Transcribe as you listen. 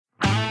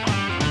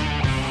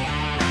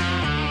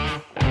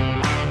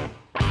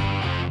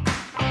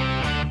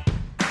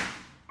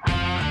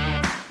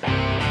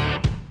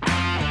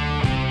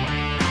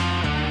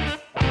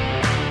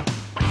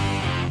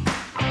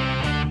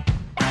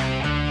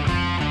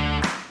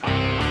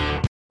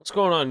What's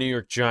going on, New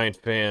York Giant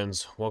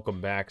fans? Welcome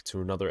back to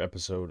another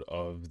episode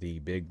of the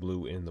Big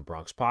Blue in the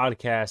Bronx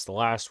podcast, the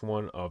last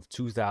one of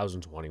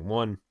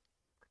 2021.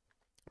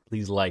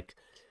 Please like,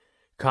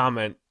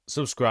 comment,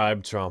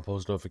 subscribe, turn on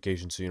post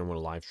notifications so you know when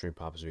a live stream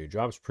pops video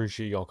drops.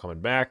 Appreciate y'all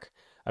coming back.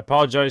 I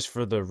apologize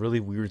for the really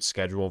weird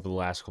schedule over the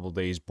last couple of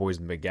days, boys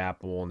in the Big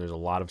Apple, and there's a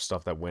lot of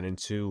stuff that went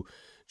into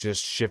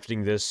just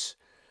shifting this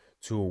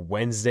to a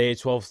Wednesday at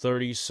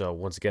 12:30. So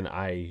once again,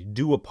 I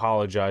do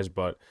apologize,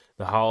 but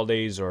the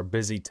holidays are a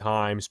busy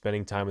time,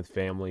 spending time with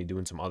family,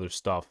 doing some other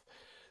stuff.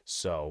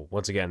 So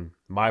once again,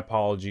 my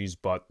apologies,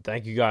 but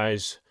thank you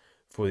guys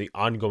for the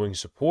ongoing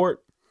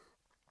support.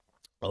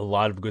 A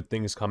lot of good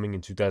things coming in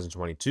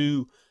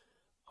 2022.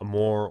 A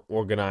more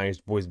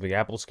organized Boys Big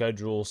Apple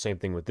schedule. Same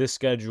thing with this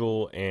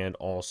schedule, and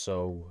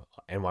also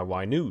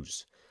NYY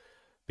News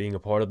being a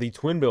part of the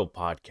Twin Bill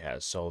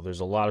podcast. So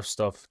there's a lot of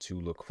stuff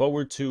to look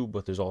forward to,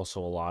 but there's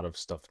also a lot of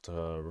stuff to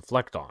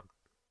reflect on.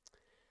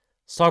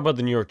 Let's talk about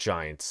the New York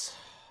Giants.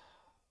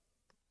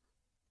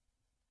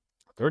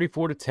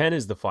 34-10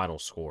 is the final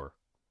score.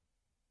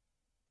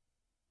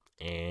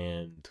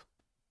 And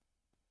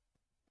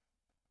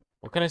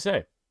what can I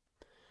say?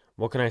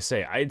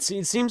 It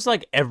seems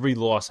like every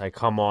loss I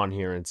come on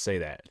here and say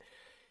that.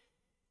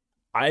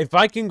 If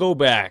I can go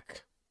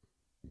back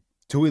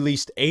to at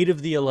least 8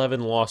 of the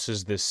 11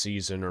 losses this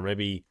season, or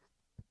maybe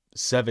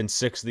 6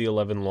 of the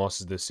 11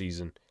 losses this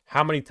season,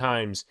 how many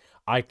times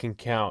I can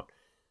count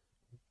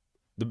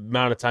the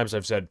amount of times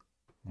I've said,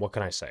 what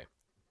can I say?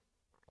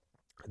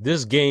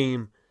 This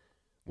game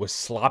was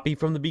sloppy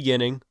from the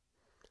beginning.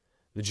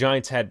 The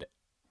Giants had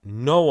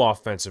no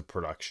offensive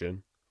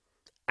production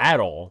at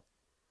all.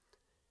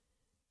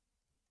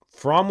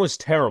 Fromm was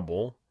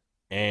terrible,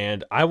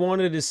 and I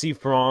wanted to see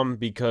Fromm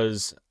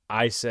because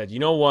I said, you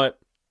know what?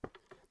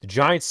 The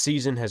Giants'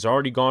 season has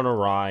already gone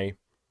awry.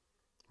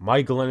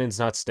 Mike Glennon's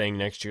not staying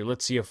next year.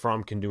 Let's see if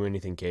Fromm can do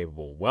anything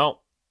capable.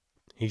 Well,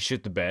 he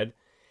shit the bed,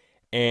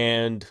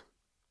 and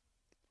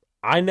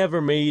I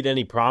never made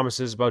any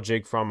promises about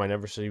Jake Fromm. I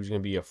never said he was going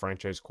to be a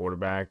franchise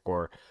quarterback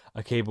or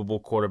a capable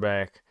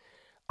quarterback.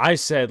 I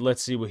said,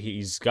 let's see what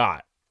he's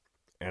got.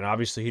 And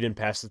obviously, he didn't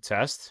pass the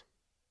test.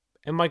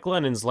 And Mike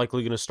Glennon's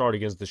likely going to start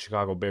against the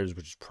Chicago Bears,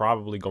 which is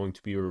probably going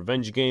to be a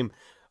revenge game.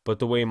 But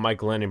the way Mike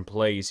Glennon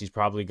plays, he's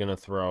probably going to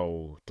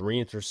throw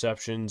 3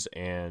 interceptions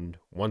and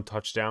 1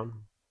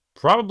 touchdown,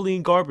 probably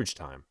in garbage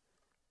time.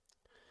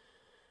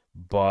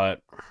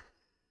 But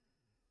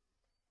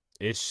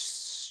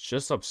it's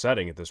just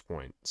upsetting at this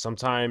point.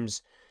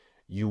 Sometimes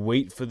you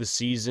wait for the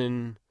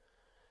season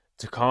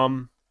to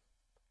come,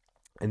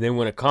 and then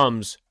when it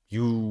comes,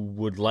 you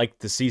would like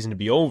the season to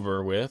be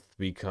over with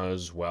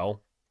because,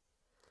 well,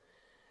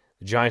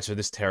 the Giants are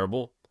this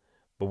terrible.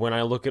 But when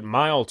I look at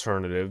my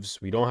alternatives,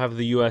 we don't have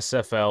the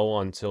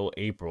USFL until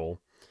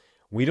April.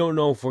 We don't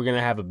know if we're going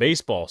to have a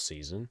baseball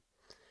season.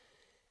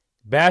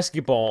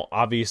 Basketball,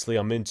 obviously,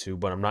 I'm into,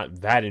 but I'm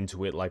not that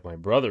into it like my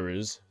brother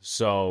is.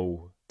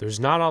 So there's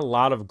not a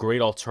lot of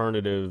great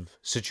alternative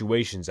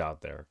situations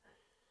out there.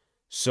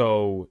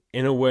 So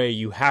in a way,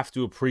 you have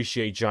to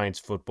appreciate Giants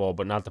football,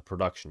 but not the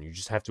production. You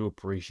just have to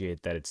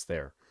appreciate that it's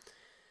there.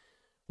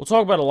 We'll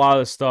talk about a lot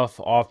of this stuff,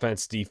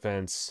 offense,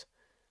 defense.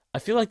 I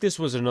feel like this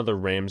was another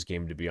Rams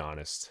game, to be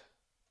honest.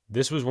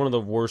 This was one of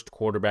the worst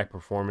quarterback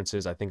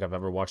performances I think I've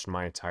ever watched in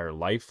my entire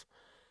life.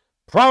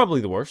 Probably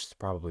the worst.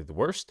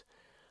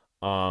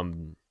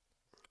 The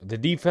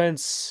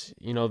defense,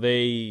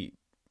 they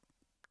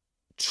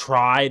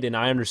tried, and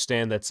I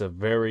understand that's a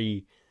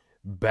very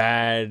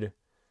bad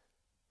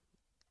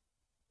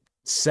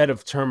set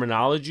of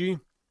terminology.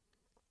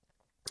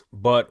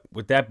 But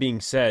with that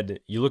being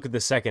said, you look at the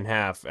second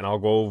half, and I'll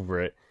go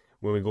over it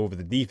when we go over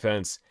the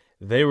defense.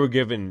 They were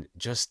given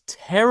just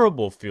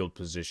terrible field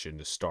position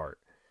to start.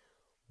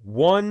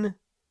 One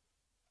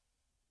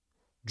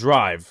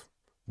drive,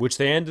 which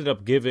they ended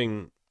up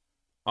giving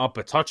up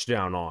a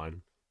touchdown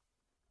on.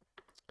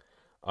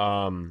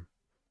 That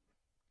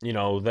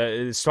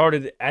it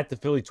started at the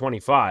Philly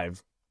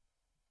 25.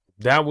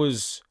 That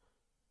was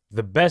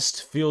the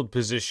best field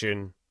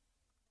position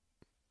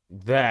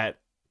that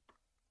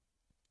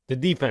the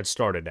defense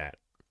started at.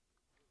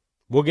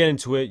 We'll get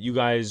into it. You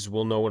guys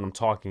will know what I'm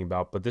talking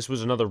about. But this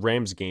was another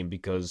Rams game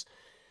because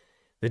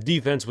the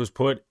defense was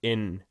put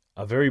in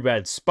a very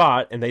bad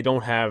spot, and they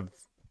don't have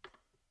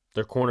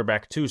their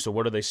cornerback too. So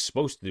what are they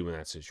supposed to do in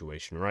that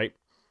situation, right?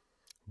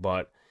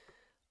 But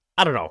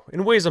I don't know.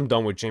 In ways, I'm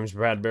done with James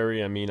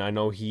Bradberry. I mean, I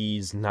know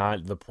he's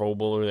not the Pro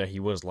Bowler that he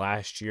was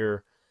last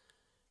year,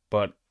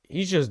 but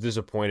he's just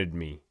disappointed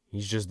me.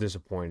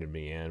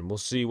 And we'll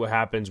see what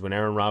happens when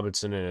Aaron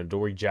Robinson and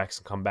Adoree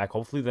Jackson come back.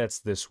 Hopefully that's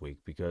this week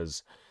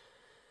because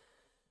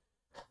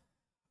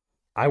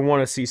I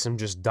want to see some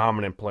just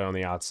dominant play on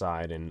the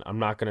outside, and I'm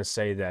not going to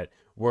say that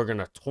we're going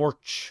to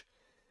torch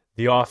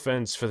the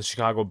offense for the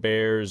Chicago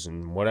Bears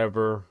and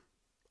whatever.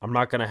 I'm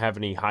not going to have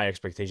any high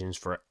expectations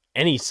for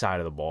any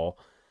side of the ball,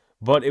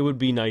 but it would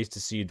be nice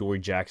to see Adoree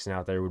Jackson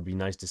out there. It would be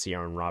nice to see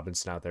Aaron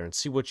Robinson out there and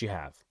see what you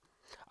have.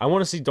 I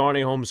want to see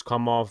Darnay Holmes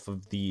come off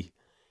of the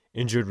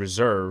injured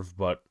reserve,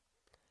 but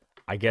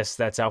I guess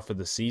that's out for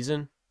the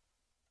season.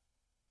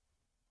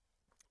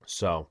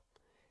 So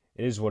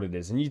it is what it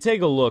is. And you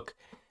take a look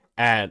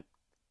at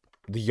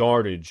the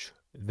yardage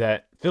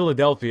that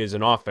Philadelphia as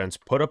an offense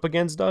put up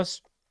against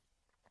us.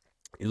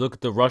 You look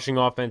at the rushing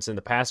offense and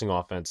the passing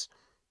offense,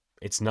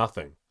 it's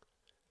nothing.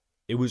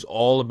 It was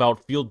all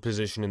about field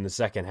position in the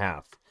second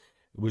half.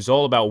 It was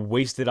all about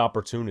wasted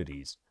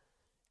opportunities.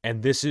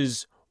 And this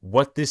is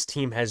what this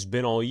team has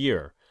been all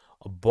year.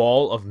 A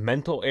ball of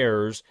mental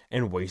errors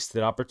and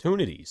wasted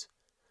opportunities.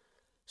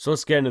 So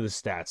let's get into the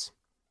stats.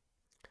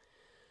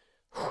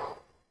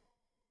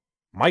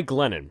 Mike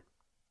Glennon,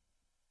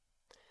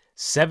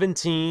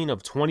 17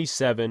 of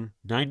 27,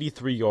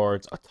 93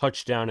 yards, a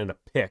touchdown, and a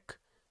pick.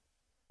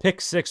 Pick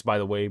 6, by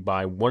the way,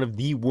 by one of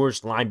the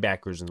worst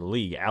linebackers in the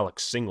league,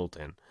 Alex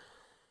Singleton.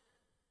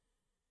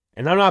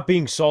 And I'm not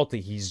being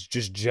salty. He's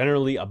just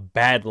generally a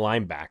bad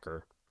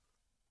linebacker.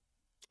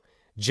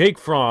 Jake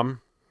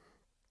Fromm,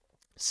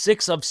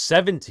 6 of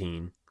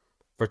 17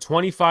 for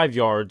 25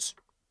 yards.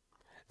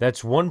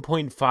 That's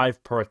 1.5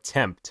 per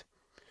attempt,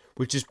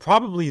 which is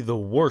probably the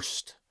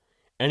worst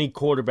any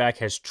quarterback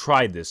has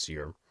tried this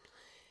year.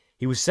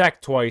 He was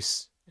sacked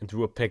twice and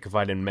threw a pick if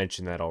I didn't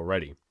mention that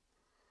already.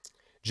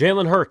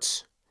 Jalen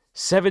Hurts,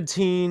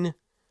 17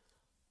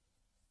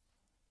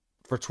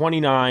 for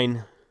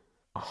 29,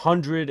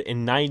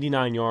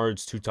 199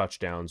 yards, 2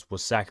 touchdowns,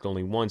 was sacked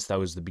only once. That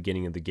was the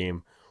beginning of the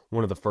game,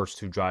 one of the first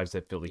 2 drives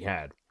that Philly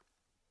had.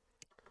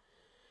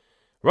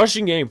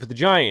 Rushing game for the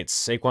Giants,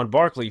 Saquon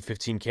Barkley,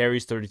 15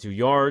 carries, 32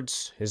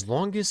 yards. His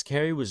longest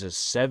carry was a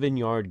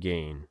 7-yard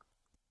gain.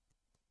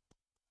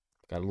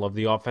 Gotta love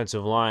the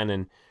offensive line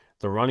and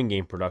the running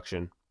game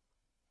production.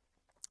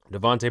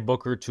 Devontae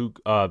Booker,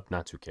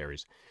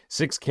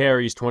 6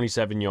 carries,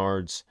 27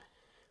 yards,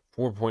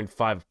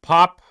 4.5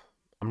 pop.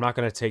 I'm not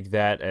going to take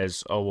that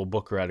as,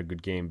 Booker had a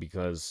good game,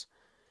 because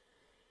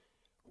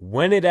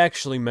when it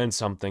actually meant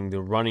something,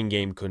 the running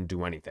game couldn't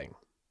do anything.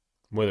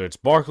 Whether it's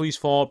Barkley's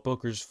fault,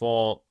 Booker's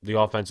fault, the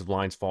offensive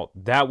line's fault,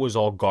 that was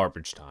all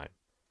garbage time.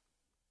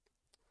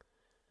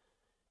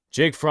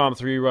 Jake Fromm,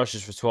 3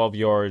 rushes for 12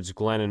 yards.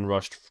 Glennon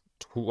rushed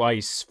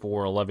twice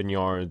for 11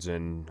 yards,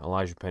 and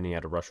Elijah Penny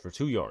had a rush for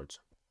 2 yards.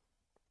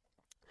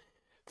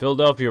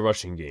 Philadelphia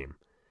rushing game.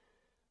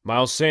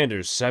 Miles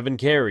Sanders, 7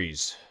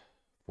 carries,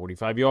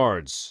 45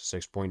 yards,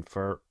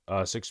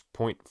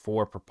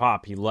 6.4 per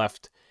pop. He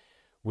left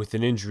with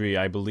an injury,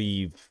 I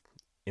believe,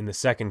 in the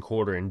second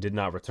quarter and did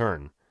not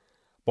return.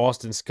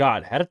 Boston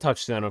Scott had a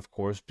touchdown, of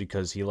course,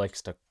 because he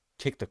likes to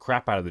kick the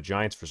crap out of the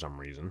Giants for some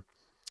reason.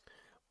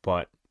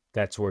 But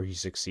that's where he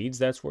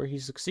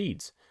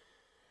succeeds.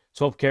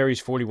 12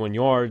 carries, 41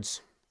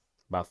 yards,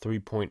 about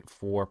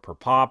 3.4 per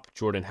pop.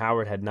 Jordan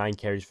Howard had 9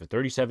 carries for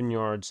 37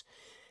 yards.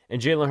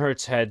 And Jalen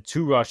Hurts had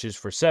 2 rushes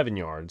for 7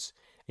 yards.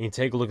 And you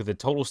take a look at the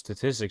total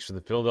statistics for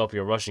the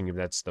Philadelphia rushing game.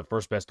 That's the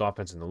first best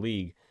offense in the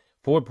league.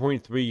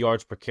 4.3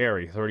 yards per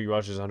carry, 30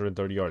 rushes,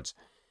 130 yards.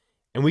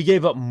 And we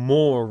gave up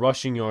more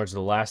rushing yards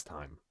the last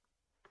time.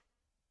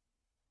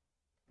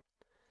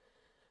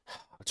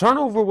 A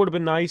turnover would have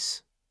been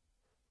nice.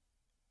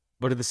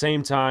 But at the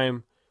same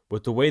time,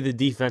 with the way the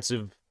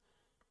defensive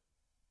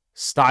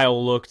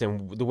style looked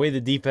and the way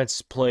the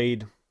defense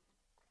played,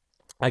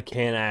 I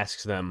can't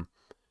ask them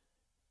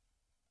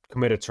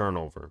commit a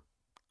turnover.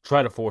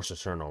 Try to force a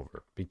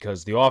turnover,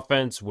 because the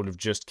offense would have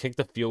just kicked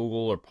the field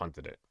goal or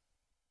punted it.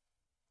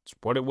 It's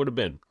what it would have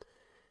been.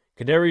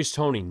 Kadarius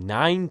Toney,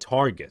 9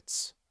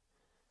 targets.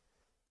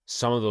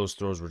 Some of those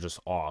throws were just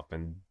off,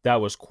 and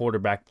that was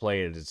quarterback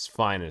play at its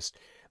finest,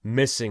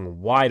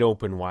 missing wide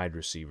open wide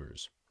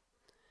receivers.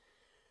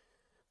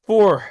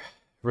 4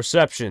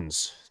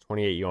 receptions,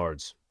 28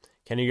 yards.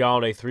 Kenny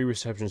Golladay, 3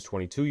 receptions,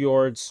 22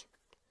 yards.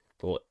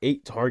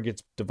 8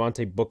 targets.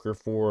 Devontae Booker,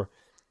 4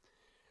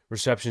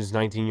 receptions,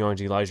 19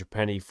 yards. Elijah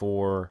Penny,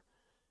 4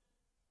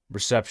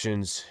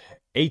 receptions,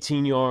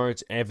 18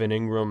 yards. Evan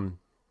Ingram,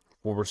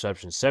 4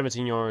 receptions,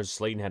 17 yards.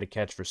 Slayton had a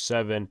catch for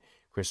 7.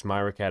 Chris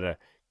Myrick had a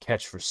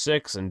catch for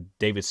 6. And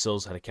David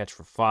Sills had a catch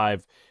for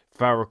 5.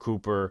 Farrah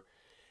Cooper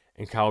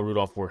and Kyle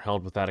Rudolph were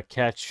held without a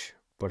catch,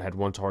 but had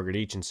 1 target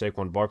each. And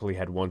Saquon Barkley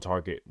had 1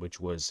 target, which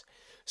was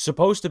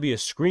supposed to be a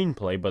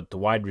screenplay, but the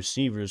wide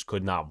receivers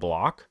could not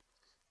block.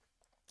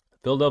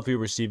 Philadelphia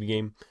receiving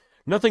game,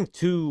 nothing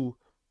too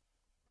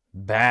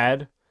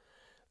bad.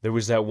 There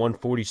was that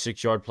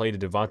 146-yard play to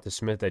Devonta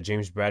Smith that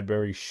James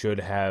Bradbury should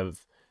have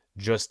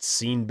just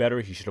seen better.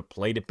 He should have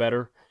played it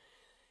better.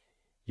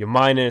 You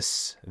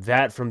minus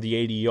that from the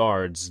 80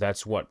 yards,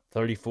 that's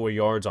 34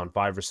 yards on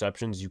 5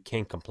 receptions. You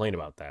can't complain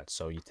about that.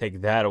 So you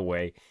take that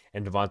away,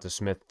 and Devonta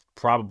Smith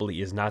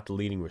probably is not the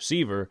leading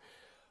receiver.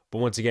 But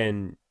once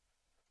again,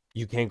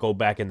 you can't go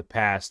back in the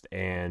past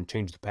and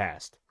change the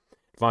past.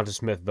 Devonta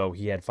Smith, though,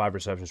 he had 5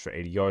 receptions for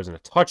 80 yards and a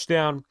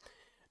touchdown.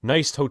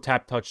 Nice toe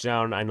tap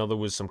touchdown. I know there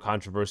was some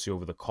controversy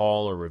over the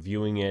call or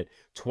reviewing it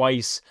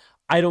twice.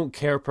 I don't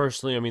care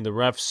personally. I mean, the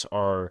refs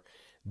are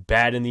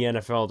bad in the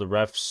NFL. The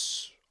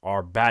refs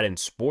are bad in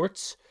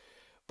sports.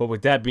 But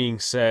with that being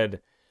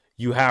said,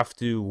 you have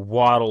to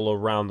waddle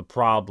around the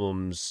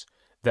problems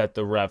that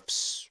the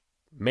refs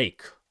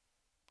make.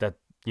 That,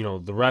 the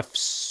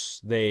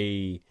refs,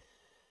 they,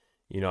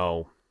 you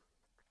know,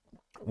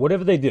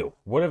 whatever they do,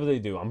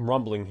 I'm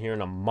rumbling here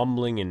and I'm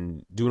mumbling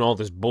and doing all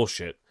this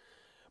bullshit.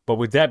 But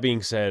with that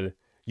being said,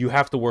 you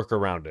have to work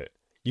around it.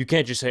 You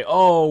can't just say,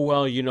 oh,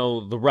 well,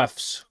 the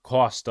refs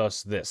cost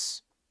us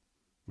this.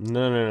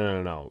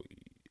 No.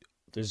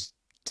 There's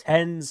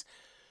tens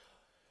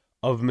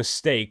of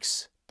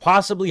mistakes,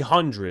 possibly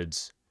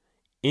hundreds,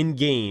 in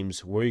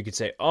games where you could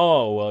say,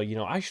 oh,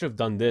 well, I should have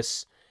done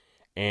this.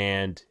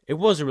 And it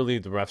wasn't really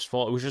the refs'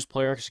 fault. It was just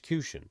player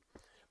execution.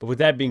 But with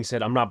that being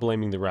said, I'm not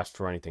blaming the refs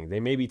for anything. They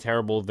may be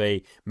terrible.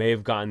 They may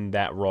have gotten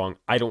that wrong.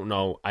 I don't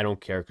know. I don't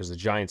care because the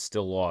Giants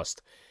still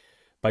lost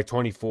by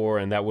 24,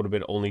 and that would have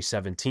been only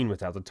 17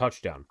 without the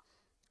touchdown.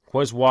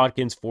 Quez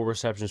Watkins, 4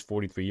 receptions,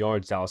 43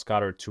 yards. Dallas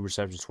Goedert, 2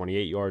 receptions,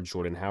 28 yards.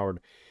 Jordan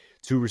Howard,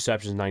 2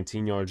 receptions,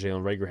 19 yards.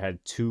 Jalen Reagor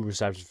had 2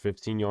 receptions,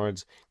 15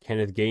 yards.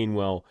 Kenneth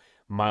Gainwell,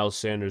 Miles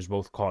Sanders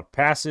both caught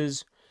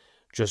passes,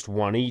 just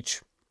 1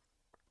 each.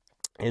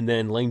 And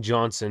then Lane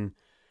Johnson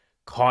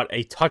caught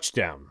a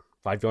touchdown,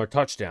 5-yard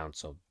touchdown.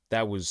 So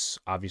that was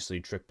obviously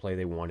a trick play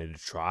they wanted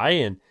to try.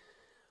 And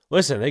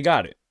listen, they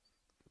got it.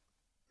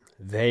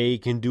 They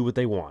can do what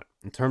they want.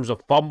 In terms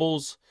of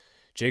fumbles,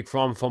 Jake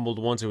Fromm fumbled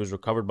once. It was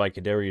recovered by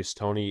Kadarius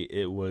Toney.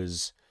 It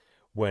was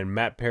when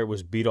Matt Parrott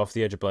was beat off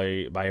the edge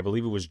by I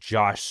believe it was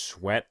Josh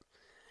Sweat.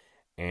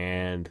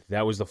 And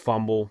that was the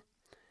fumble.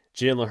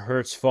 Jalen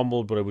Hurts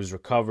fumbled, but it was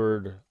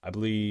recovered, I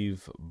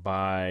believe,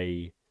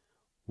 by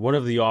one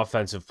of the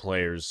offensive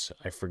players.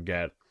 I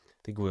forget. I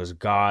think it was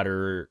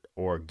Goddard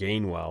or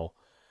Gainwell.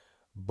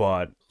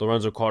 But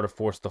Lorenzo Carter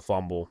forced the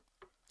fumble.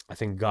 I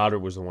think Goddard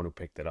was the one who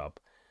picked it up.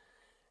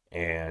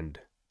 And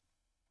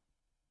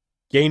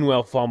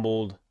Gainwell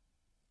fumbled,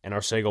 and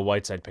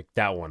Arcega-Whiteside picked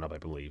that one up, I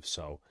believe.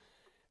 So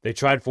they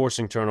tried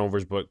forcing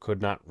turnovers, but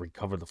could not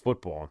recover the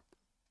football.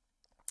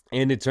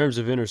 And in terms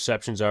of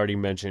interceptions, I already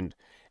mentioned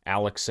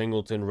Alex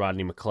Singleton,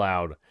 Rodney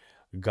McLeod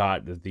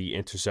got the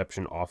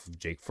interception off of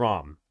Jake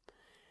Fromm.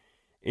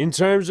 In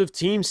terms of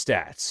team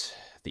stats,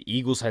 the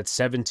Eagles had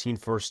 17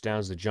 first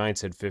downs. The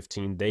Giants had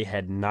 15. They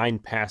had 9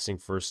 passing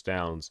first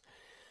downs.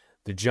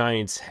 The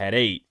Giants had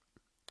 8.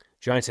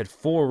 Giants had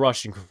 4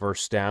 rushing for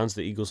first downs.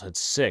 The Eagles had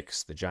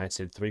 6. The Giants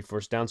had 3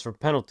 first downs for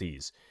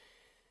penalties.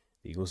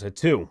 The Eagles had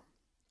 2.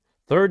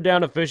 Third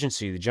down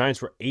efficiency, the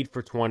Giants were 8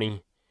 for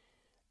 20.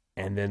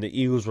 And then the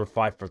Eagles were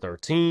 5 for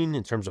 13.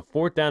 In terms of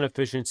fourth down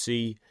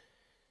efficiency,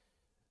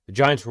 the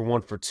Giants were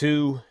 1 for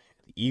 2.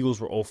 The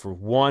Eagles were 0 for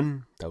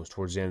 1. That was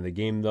towards the end of the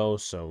game, though,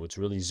 so it's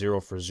really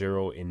 0 for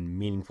 0 in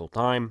meaningful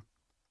time.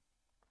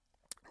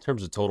 In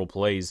terms of total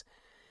plays,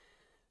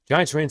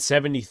 Giants ran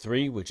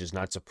 73, which is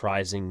not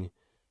surprising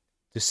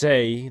to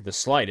say the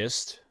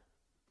slightest.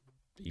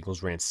 The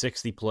Eagles ran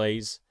 60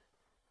 plays.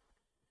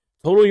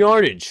 Total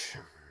yardage.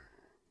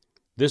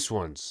 This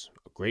one's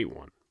a great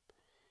one.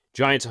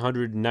 Giants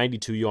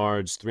 192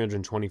 yards,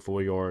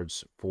 324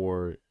 yards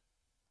for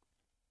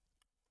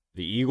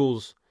the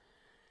Eagles.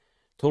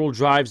 Total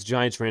drives,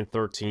 Giants ran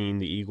 13.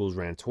 The Eagles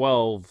ran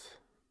 12.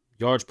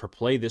 Yards per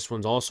play, this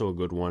one's also a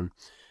good one.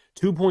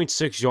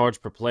 2.6 yards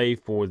per play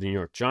for the New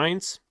York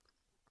Giants.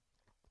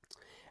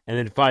 And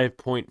then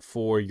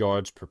 5.4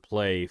 yards per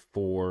play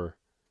for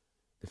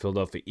the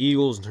Philadelphia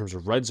Eagles. In terms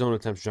of red zone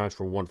attempts, Giants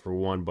were 1 for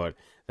 1, but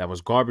that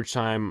was garbage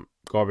time.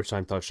 Garbage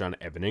time touchdown,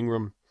 Evan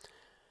Ingram.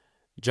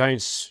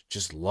 Giants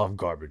just love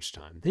garbage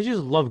time. They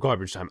just love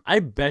garbage time. I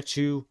bet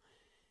you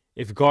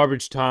if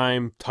garbage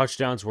time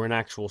touchdowns were an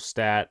actual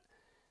stat,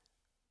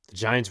 the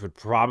Giants would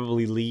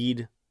probably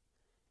lead.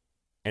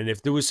 And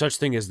if there was such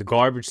thing as the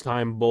garbage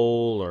time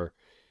bowl or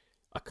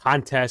a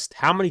contest,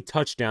 how many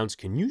touchdowns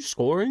can you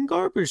score in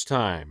garbage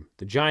time?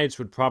 The Giants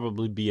would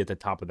probably be at the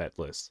top of that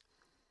list.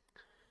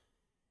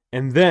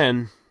 And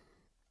then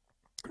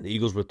the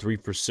Eagles were 3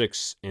 for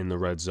 6 in the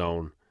red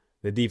zone.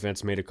 The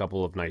defense made a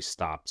couple of nice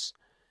stops.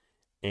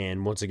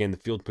 And once again, the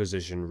field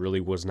position really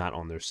was not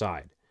on their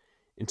side.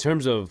 In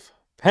terms of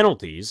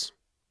penalties,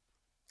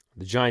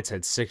 the Giants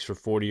had 6 for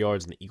 40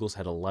 yards, and the Eagles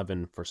had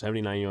 11 for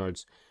 79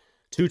 yards.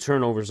 2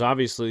 turnovers,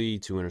 obviously,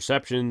 2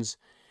 interceptions.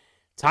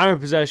 Time of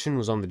possession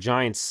was on the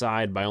Giants'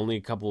 side by only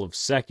a couple of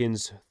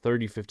seconds,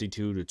 30-52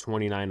 to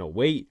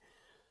 29-08.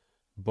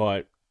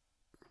 But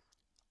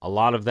a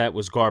lot of that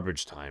was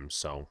garbage time,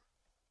 so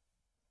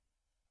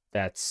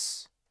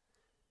that's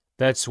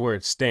where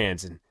it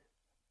stands. And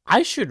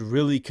I should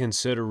really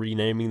consider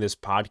renaming this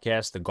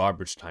podcast the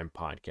Garbage Time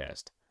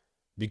Podcast.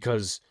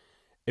 Because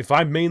if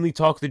I mainly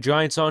talk the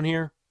Giants on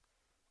here,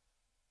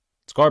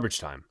 it's garbage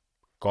time.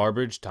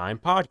 Garbage Time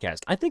Podcast.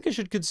 I think I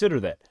should consider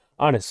that.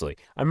 Honestly,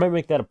 I might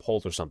make that a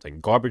poll or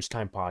something. Garbage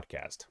Time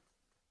Podcast.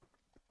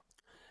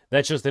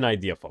 That's just an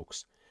idea,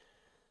 folks.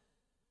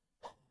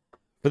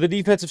 For the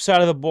defensive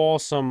side of the ball,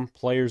 some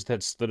players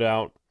that stood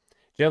out.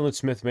 Jalen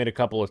Smith made a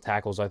couple of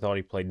tackles. I thought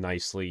he played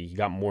nicely. He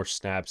got more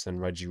snaps than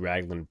Reggie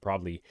Ragland,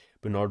 probably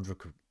Bernard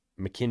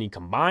McKinney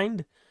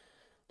combined.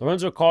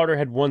 Lorenzo Carter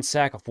had 1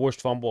 sack, a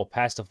forced fumble, a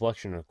pass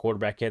deflection, and a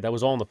quarterback hit. That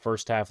was all in the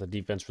first half. The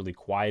defense really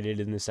quieted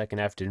in the second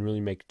half. Didn't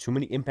really make too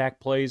many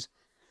impact plays.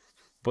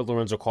 but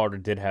Lorenzo Carter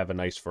did have a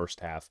nice first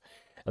half,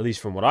 at least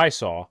from what I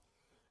saw.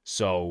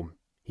 So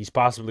he's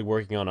possibly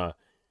working on a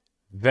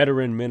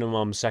veteran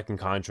minimum second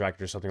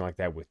contract or something like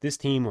that with this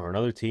team or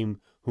another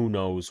team. Who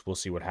knows? We'll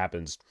see what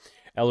happens.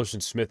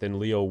 Elerson Smith and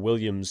Leo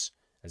Williams,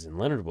 as in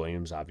Leonard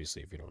Williams,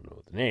 obviously, if you don't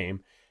know the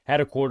name, had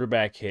a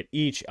quarterback hit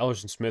each.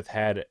 Elerson Smith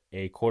had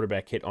a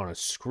quarterback hit on a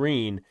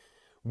screen,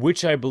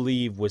 which I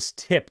believe was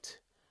tipped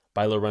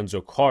by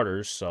Lorenzo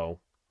Carter, so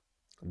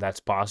that's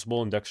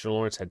possible. And Dexter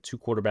Lawrence had 2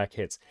 quarterback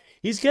hits.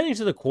 He's getting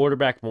to the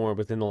quarterback more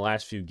within the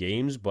last few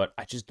games, but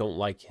I just don't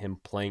like him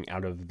playing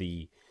out of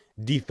the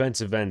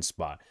defensive end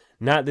spot.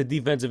 Not the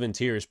defensive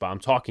interior spot. I'm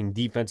talking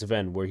defensive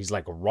end where he's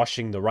like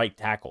rushing the right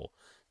tackle.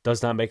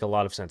 Does not make a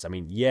lot of sense. I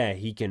mean, yeah,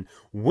 he can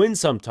win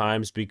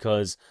sometimes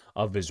because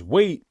of his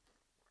weight,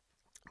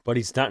 but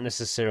he's not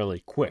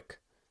necessarily quick.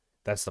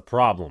 That's the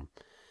problem.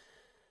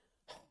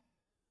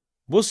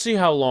 We'll see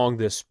how long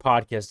this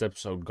podcast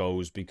episode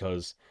goes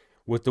because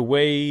with the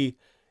way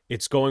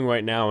it's going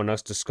right now and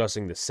us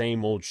discussing the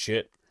same old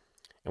shit,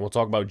 and we'll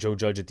talk about Joe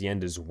Judge at the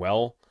end as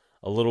well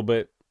a little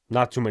bit.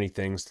 Not too many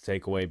things to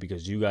take away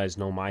because you guys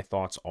know my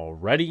thoughts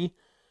already,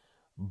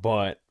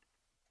 but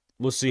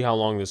we'll see how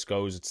long this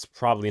goes. It's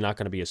probably not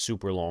going to be a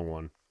super long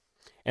one.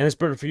 And it's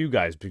better for you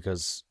guys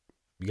because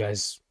you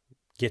guys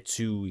get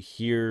to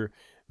hear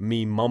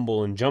me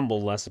mumble and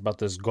jumble less about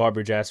this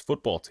garbage-ass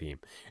football team.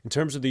 In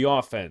terms of the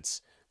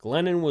offense,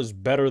 Glennon was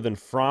better than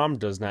Fromm.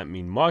 Does not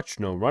mean much.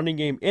 No running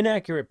game.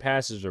 Inaccurate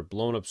passes or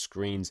blown-up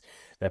screens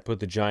that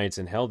put the Giants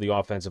in hell. The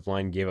offensive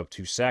line gave up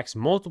 2 sacks,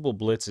 multiple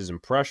blitzes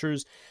and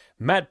pressures.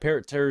 Matt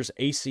Parrott tears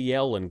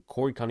ACL and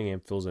Corey Cunningham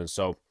fills in.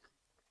 So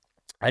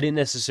I didn't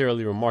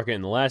necessarily remark it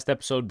in the last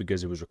episode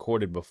because it was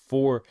recorded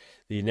before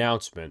the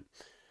announcement.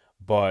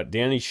 But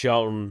Danny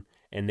Shelton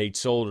and Nate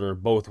Solder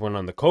both went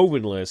on the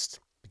COVID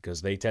list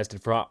because they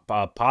tested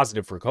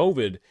positive for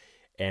COVID.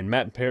 And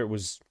Matt Parrott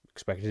was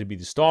expected to be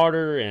the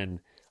starter.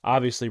 And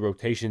obviously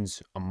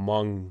rotations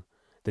among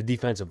the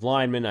defensive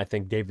linemen. I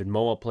think David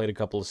Moa played a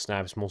couple of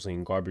snaps, mostly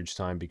in garbage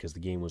time because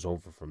the game was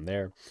over from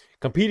there.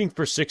 Competing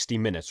for 60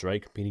 minutes,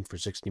 right? Competing for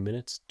 60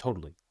 minutes?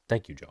 Totally.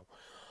 Thank you, Joe.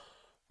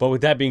 But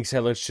with that being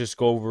said, let's just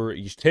go over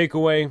each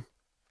takeaway.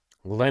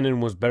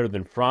 Lennon was better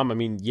than Fromm. I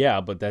mean, yeah,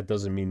 but that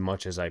doesn't mean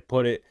much as I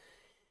put it.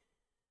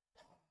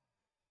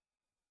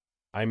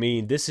 I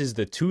mean, this is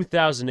the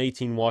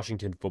 2018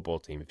 Washington football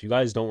team. If you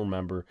guys don't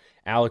remember,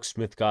 Alex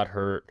Smith got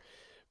hurt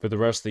for the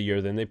rest of the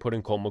year. Then they put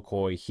in Colt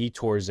McCoy. He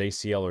tore his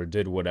ACL or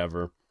did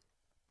whatever.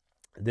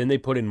 Then they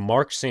put in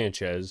Mark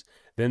Sanchez.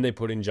 Then they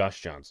put in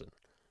Josh Johnson.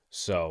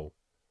 So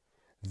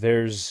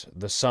there's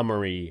the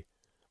summary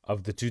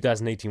of the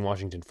 2018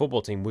 Washington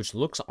football team, which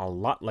looks a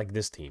lot like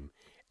this team.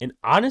 And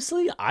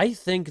honestly, I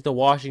think the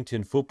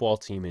Washington football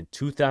team in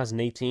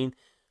 2018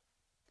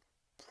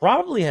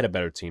 probably had a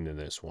better team than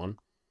this one.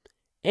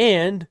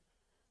 And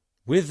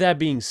with that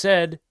being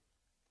said,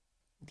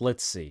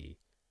 let's see.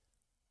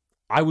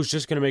 I was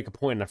just going to make a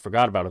point and I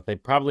forgot about it. They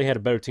probably had a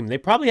better team. They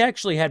probably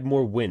actually had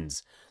more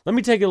wins. Let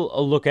me take a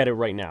look at it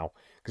right now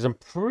because I'm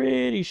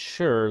pretty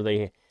sure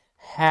they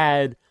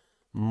had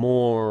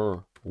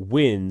more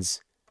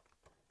wins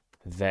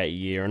that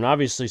year. And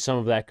obviously some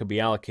of that could be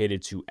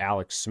allocated to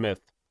Alex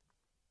Smith,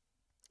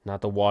 not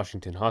the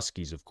Washington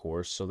Huskies, of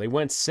course. So they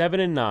went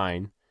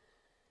 7-9.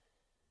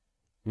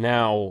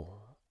 Now,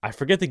 I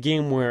forget the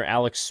game where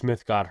Alex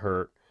Smith got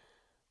hurt.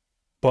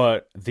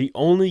 But the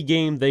only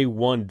game they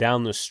won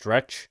down the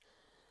stretch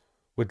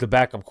with the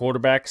backup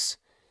quarterbacks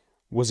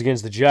was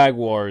against the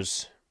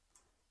Jaguars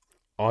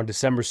on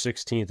December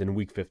 16th in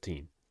Week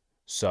 15.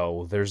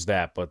 So there's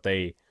that. But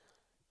they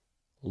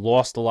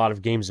lost a lot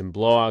of games in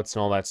blowouts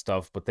and all that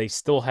stuff. But they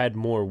still had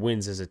more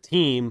wins as a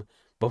team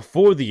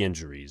before the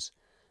injuries.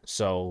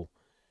 So,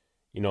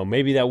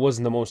 maybe that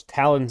wasn't the most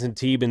talented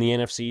team in the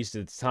NFC East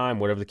at the time,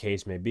 whatever the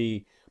case may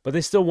be. But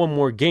they still won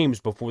more games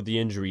before the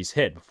injuries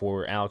hit,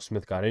 before Alex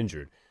Smith got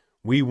injured.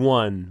 We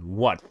won,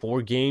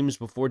 4 games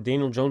before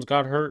Daniel Jones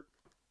got hurt?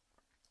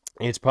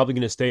 And it's probably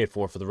going to stay at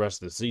 4 for the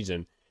rest of the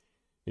season,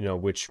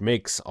 which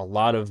makes a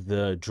lot of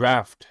the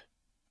draft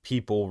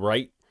people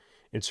right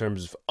in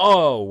terms of,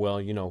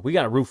 we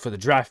got to root for the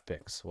draft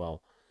picks.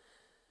 Well,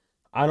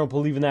 I don't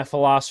believe in that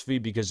philosophy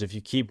because if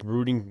you keep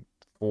rooting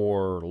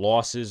for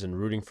losses and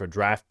rooting for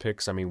draft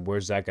picks, I mean,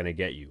 where's that going to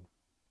get you?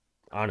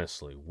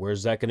 Honestly,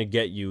 where's that going to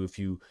get you if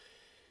you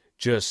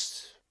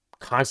just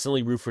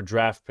constantly root for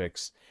draft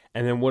picks?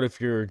 And then what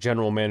if your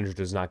general manager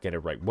does not get it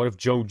right? What if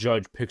Joe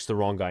Judge picks the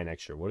wrong guy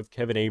next year? What if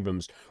Kevin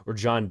Abrams or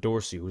John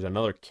Dorsey, who's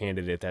another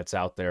candidate that's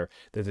out there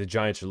that the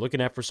Giants are looking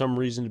at for some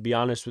reason, to be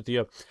honest with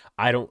you?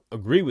 I don't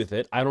agree with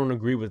it. I don't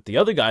agree with the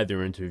other guy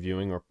they're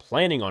interviewing or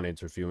planning on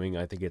interviewing.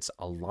 I think it's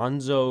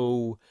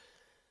Alonzo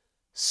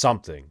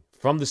something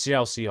from the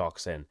Seattle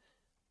Seahawks. And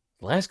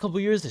the last couple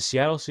of years, the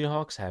Seattle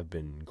Seahawks have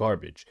been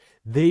garbage.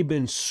 They've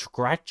been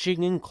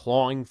scratching and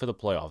clawing for the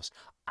playoffs.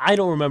 I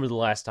don't remember the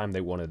last time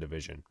they won a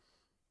division.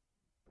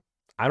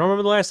 I don't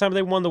remember the last time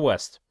they won the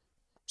West.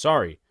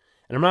 Sorry.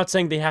 And I'm not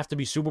saying they have to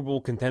be Super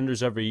Bowl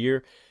contenders every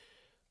year,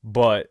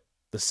 but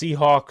the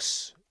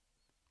Seahawks,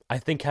 I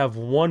think, have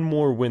one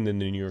more win than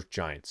the New York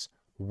Giants.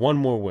 One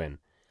more win.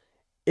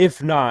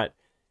 If not,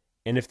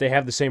 and if they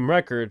have the same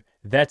record,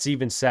 that's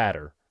even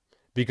sadder.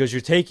 Because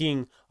you're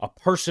taking a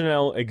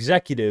personnel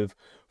executive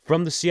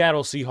from the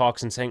Seattle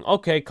Seahawks and saying,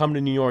 okay, come to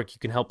New York, you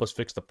can help us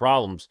fix the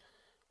problems.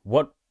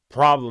 What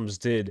problems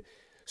did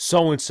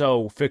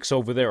so-and-so fix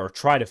over there or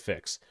try to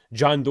fix?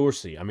 John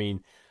Dorsey. I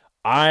mean,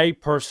 I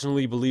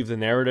personally believe the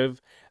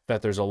narrative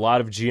that there's a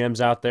lot of GMs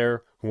out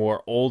there who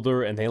are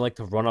older and they like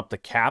to run up the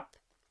cap,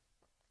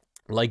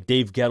 like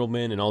Dave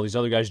Gettleman and all these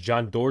other guys.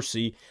 John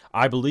Dorsey,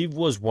 I believe,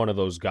 was one of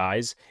those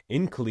guys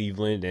in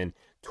Cleveland and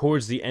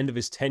towards the end of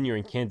his tenure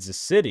in Kansas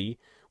City,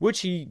 which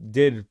he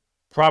did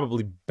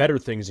probably better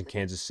things in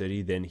Kansas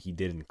City than he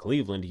did in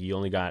Cleveland. He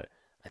only got,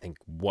 I think,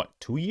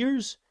 2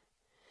 years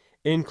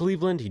in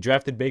Cleveland? He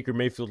drafted Baker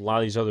Mayfield, a lot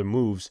of these other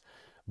moves,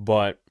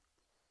 but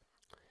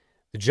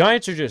the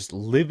Giants are just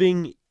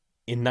living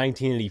in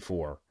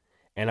 1984.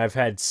 And I've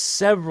had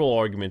several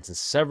arguments and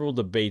several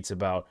debates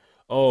about,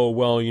 oh,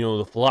 well,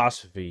 the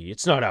philosophy,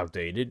 it's not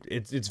outdated.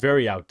 It's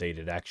very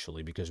outdated,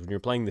 actually, because when you're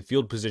playing the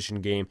field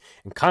position game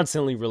and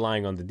constantly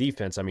relying on the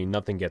defense, I mean,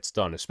 nothing gets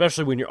done,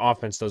 especially when your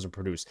offense doesn't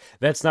produce.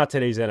 That's not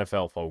today's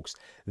NFL, folks.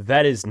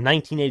 That is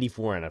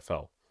 1984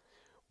 NFL,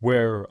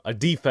 where a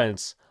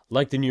defense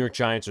like the New York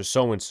Giants or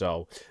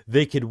so-and-so,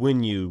 they could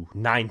win you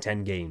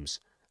 9-10 games.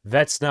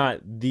 That's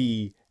not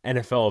the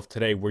NFL of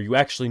today, where you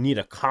actually need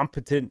a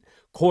competent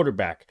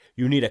quarterback.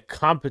 You need a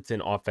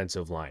competent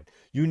offensive line.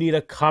 You need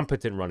a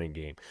competent running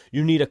game.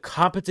 You need a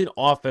competent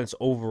offense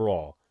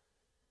overall.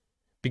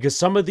 Because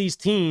some of these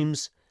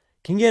teams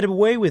can get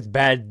away with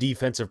bad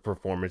defensive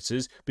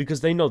performances because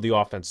they know the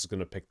offense is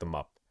going to pick them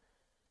up.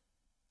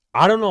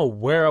 I don't know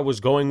where I was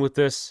going with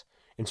this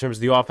in terms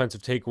of the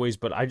offensive takeaways,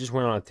 but I just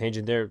went on a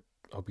tangent there.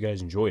 Hope you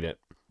guys enjoyed it.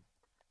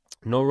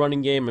 No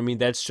running game. I mean,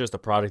 that's just a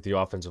product of the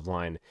offensive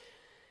line.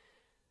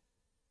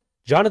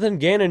 Jonathan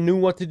Gannon knew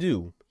what to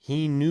do.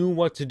 He knew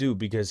what to do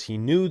because he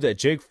knew that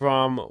Jake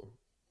Fromm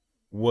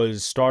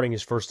was starting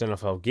his first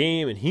NFL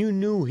game, and he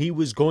knew he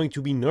was going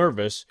to be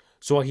nervous.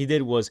 So what he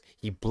did was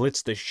he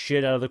blitzed the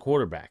shit out of the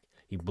quarterback.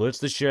 He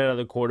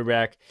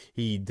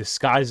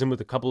disguised him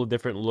with a couple of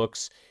different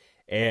looks,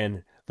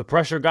 and the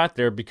pressure got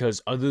there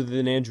because other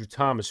than Andrew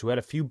Thomas, who had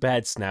a few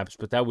bad snaps,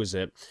 but that was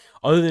it.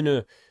 Other than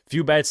a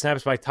few bad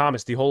snaps by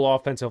Thomas, the whole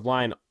offensive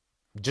line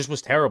just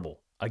was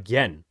terrible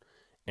again.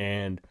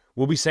 And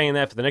we'll be saying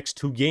that for the next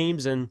 2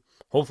 games, and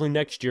hopefully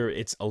next year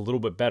it's a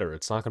little bit better.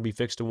 It's not going to be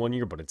fixed in 1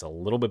 year, but it's a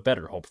little bit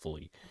better,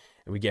 hopefully.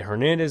 And we get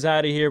Hernandez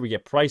out of here. We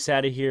get Price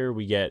out of here.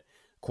 We get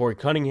Corey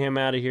Cunningham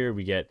out of here.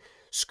 We get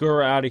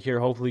Skura out of here.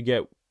 Hopefully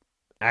get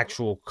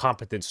actual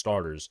competent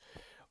starters.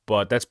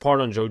 But that's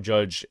part on Joe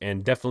Judge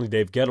and definitely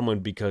Dave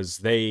Gettleman because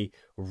they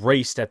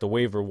raced at the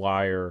waiver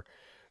wire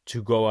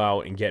to go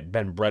out and get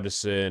Ben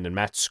Bredesen and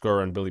Matt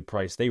Skura and Billy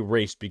Price. They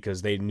raced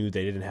because they knew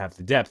they didn't have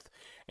the depth.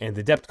 And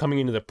the depth coming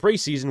into the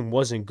preseason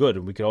wasn't good,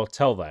 and we could all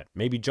tell that.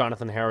 Maybe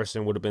Jonathan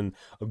Harrison would have been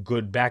a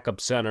good backup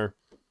center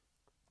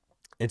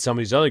and some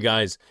of these other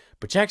guys.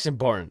 But Jackson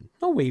Barton,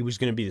 no way he was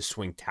going to be the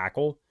swing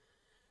tackle.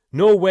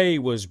 No way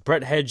was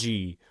Brett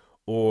Hedgie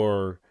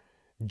or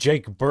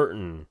Jake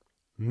Burton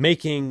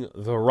making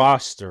the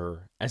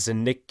roster as a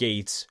Nick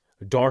Gates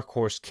dark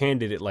horse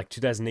candidate like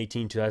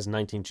 2018,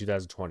 2019,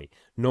 2020.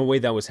 No way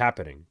that was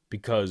happening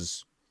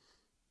because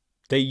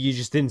you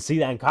just didn't see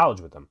that in college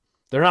with them.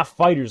 They're not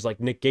fighters like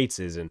Nick Gates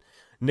is, and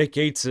Nick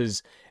Gates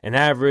is an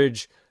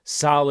average,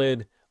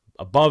 solid,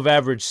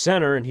 above-average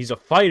center, and he's a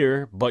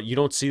fighter, but you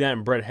don't see that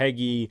in Brett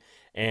Hedgie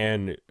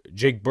and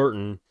Jake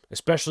Burton,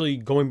 especially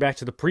going back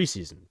to the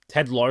preseason.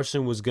 Ted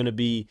Larson was going to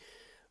be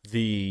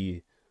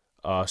the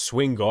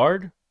swing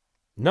guard.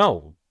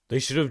 No, they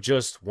should have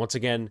just, once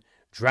again,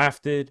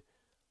 drafted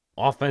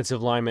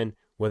offensive linemen,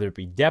 whether it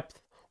be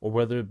depth or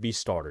whether it be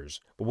starters.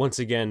 But once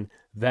again,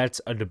 that's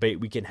a debate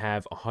we can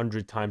have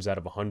 100 times out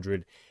of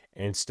 100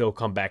 and still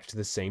come back to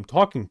the same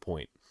talking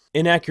point.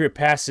 Inaccurate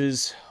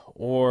passes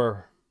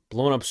or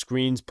blown up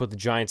screens put the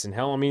Giants in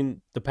hell. I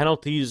mean, the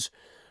penalties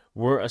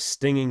were a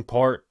stinging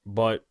part,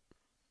 but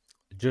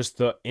just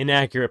the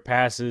inaccurate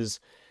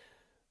passes,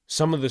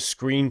 some of the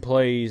screen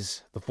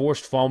plays, the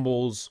forced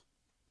fumbles,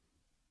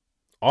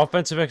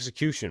 offensive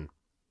execution,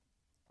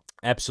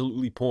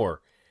 absolutely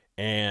poor.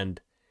 And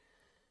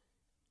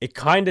it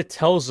kind of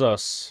tells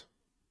us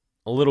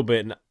a little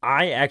bit, and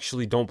I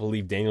actually don't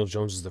believe Daniel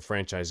Jones is the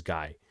franchise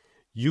guy.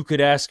 You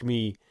could ask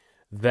me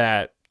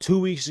that 2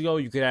 weeks ago.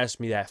 You could ask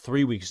me that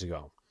 3 weeks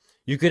ago.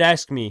 You could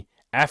ask me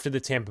after the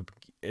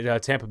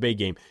Tampa Bay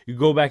game. You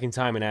go back in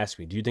time and ask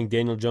me, do you think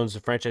Daniel Jones is the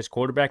franchise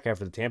quarterback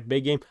after the Tampa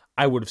Bay game?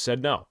 I would have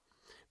said no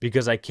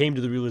because I came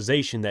to the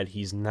realization that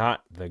he's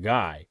not the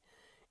guy.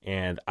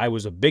 And I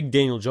was a big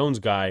Daniel Jones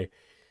guy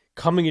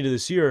coming into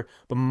this year.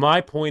 But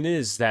my point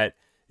is that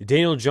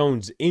Daniel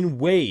Jones, in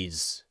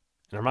ways,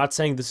 and I'm not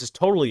saying this is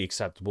totally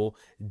acceptable,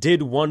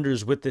 did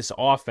wonders with this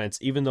offense,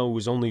 even though it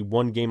was only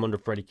 1 game under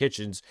Freddie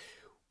Kitchens,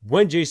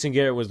 when Jason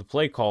Garrett was the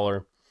play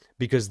caller,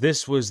 because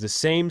this was the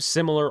same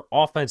similar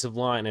offensive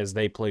line as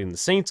they played in the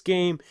Saints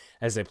game,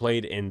 as they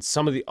played in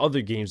some of the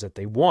other games that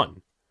they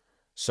won.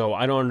 So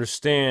I don't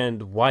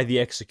understand why the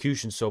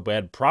execution's so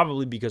bad.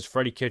 Probably because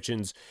Freddie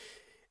Kitchens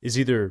is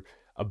either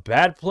a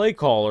bad play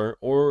caller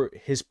or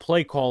his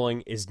play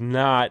calling is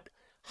not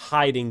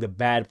hiding the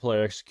bad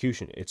player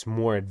execution. It's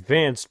more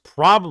advanced,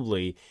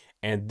 probably.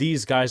 And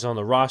these guys on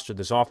the roster,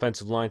 this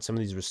offensive line, some of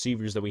these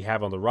receivers that we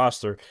have on the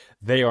roster,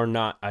 they are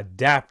not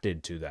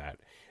adapted to that,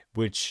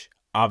 which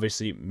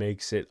obviously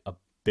makes it a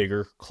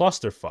bigger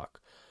clusterfuck.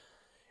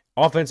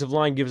 Offensive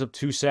line gives up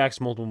 2 sacks,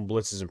 multiple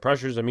blitzes, and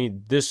pressures. I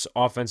mean, this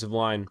offensive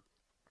line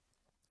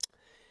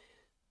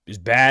is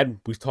bad.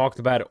 We've talked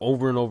about it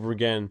over and over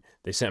again.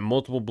 They sent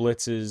multiple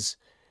blitzes.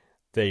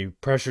 They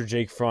pressured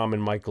Jake Fromm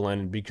and Mike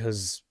Glennon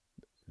because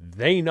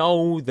they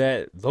know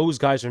that those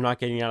guys are not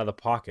getting out of the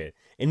pocket.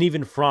 And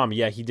even Fromm,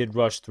 yeah, he did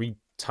rush 3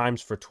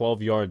 times for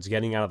 12 yards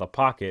getting out of the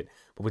pocket.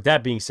 But with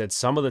that being said,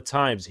 some of the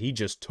times he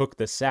just took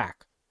the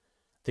sack.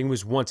 I think it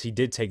was once he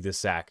did take the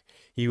sack.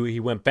 He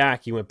went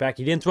back. He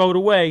didn't throw it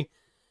away,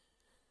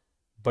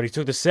 but he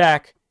took the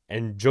sack,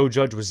 and Joe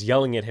Judge was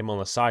yelling at him on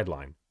the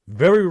sideline.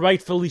 Very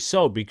rightfully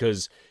so,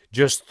 because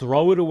just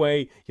throw it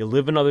away. You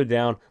live another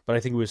down. But I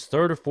think it was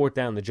 3rd or 4th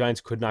down. The Giants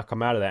could not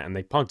come out of that, and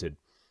they punted.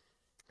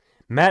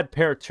 Matt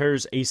Parrott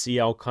tears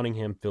ACL.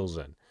 Cunningham fills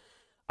in.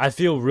 I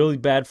feel really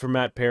bad for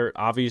Matt Parrott.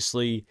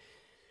 Obviously,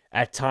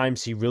 at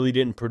times he really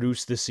didn't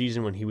produce this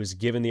season when he was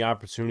given the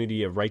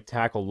opportunity at right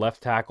tackle,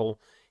 left tackle.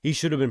 He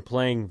should have been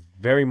playing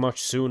very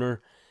much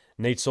sooner.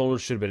 Nate Solder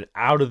should have been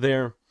out of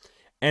there.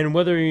 And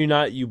whether or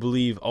not you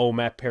believe, oh,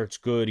 Matt Parrott's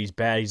good, he's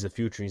bad, he's the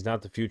future, he's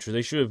not the future,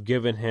 they should have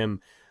given him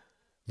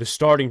the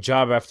starting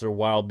job after a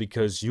while,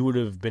 because you would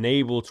have been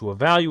able to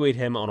evaluate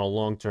him on a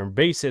long-term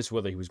basis,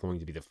 whether he was going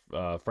to be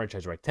the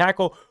franchise right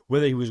tackle,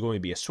 whether he was going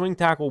to be a swing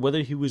tackle,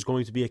 whether he was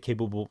going to be a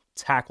capable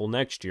tackle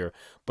next year.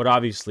 But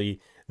obviously,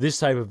 this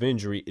type of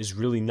injury is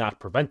really not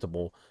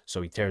preventable.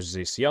 So he tears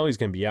his ACL, he's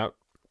going to be out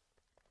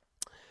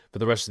for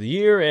the rest of the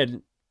year,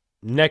 and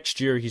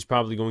next year he's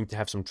probably going to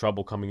have some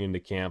trouble coming into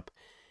camp.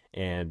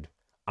 And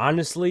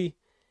honestly,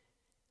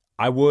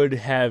 I would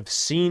have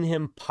seen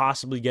him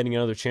possibly getting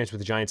another chance with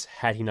the Giants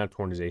had he not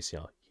torn his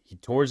ACL. He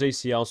tore his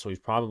ACL, so he's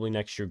probably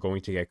next year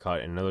going to get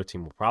cut, and another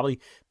team will probably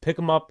pick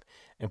him up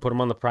and put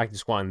him on the practice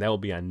squad, and that will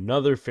be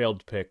another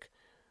failed pick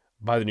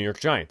by the New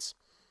York Giants.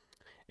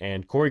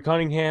 And Corey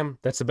Cunningham,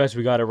 that's the best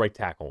we got at right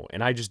tackle.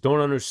 And I just don't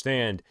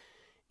understand,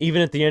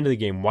 even at the end of the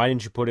game, why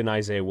didn't you put in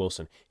Isaiah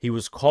Wilson? He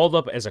was called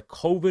up as a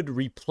COVID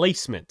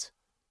replacement,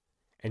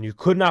 and you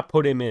could not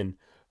put him in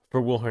for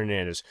Will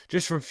Hernandez,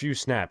 just for a few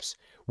snaps.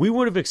 We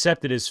would have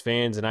accepted as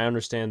fans, and I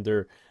understand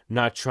they're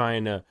not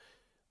trying to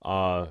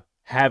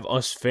have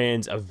us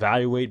fans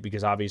evaluate,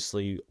 because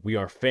obviously we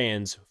are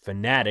fans,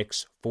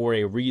 fanatics, for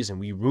a reason.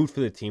 We root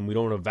for the team. We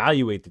don't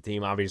evaluate the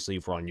team, obviously,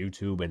 if we're on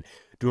YouTube and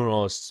doing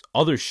all this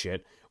other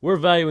shit. We're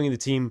evaluating the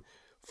team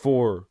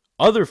for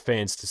other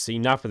fans to see,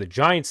 not for the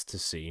Giants to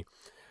see.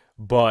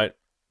 But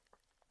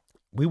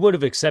we would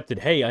have accepted,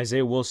 hey,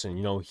 Isaiah Wilson,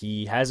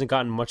 he hasn't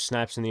gotten much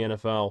snaps in the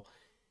NFL.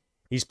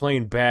 He's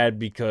playing bad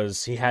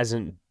because he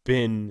hasn't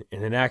been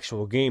in an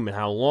actual game in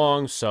how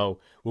long, so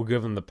we'll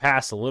give him the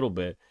pass a little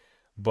bit.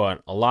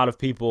 But a lot of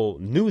people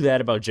knew that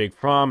about Jake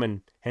Fromm,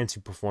 and hence he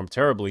performed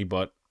terribly.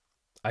 But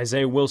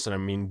Isaiah Wilson, I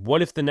mean,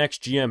 what if the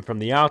next GM from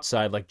the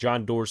outside, like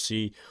John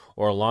Dorsey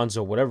or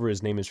Alonzo, whatever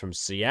his name is, from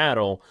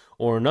Seattle,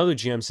 or another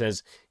GM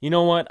says, you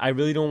know what, I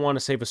really don't want to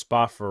save a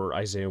spot for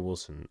Isaiah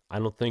Wilson. I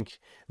don't think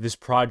this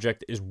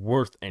project is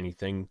worth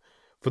anything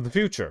for the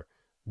future.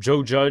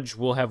 Joe Judge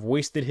will have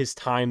wasted his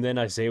time then.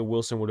 Isaiah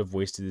Wilson would have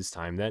wasted his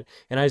time then.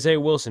 And Isaiah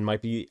Wilson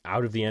might be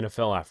out of the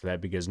NFL after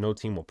that, because no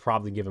team will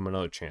probably give him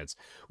another chance.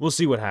 We'll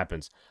see what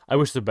happens. I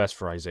wish the best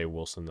for Isaiah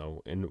Wilson,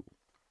 though, in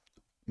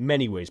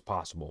many ways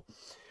possible.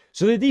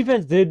 So the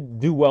defense did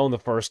do well in the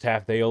first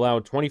half. They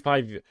allowed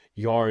 25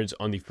 yards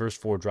on the first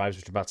 4 drives,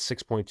 which is about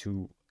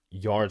 6.2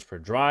 yards per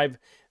drive.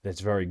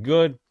 That's very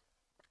good,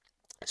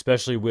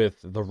 especially with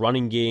the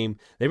running game.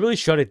 They really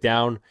shut it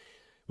down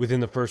within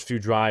the first few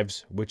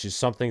drives, which is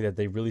something that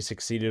they really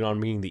succeeded on,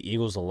 meeting the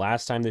Eagles the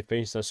last time they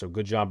faced us, so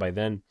good job by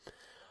them.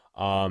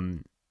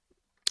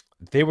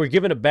 They were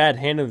given a bad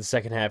hand in the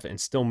second half and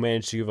still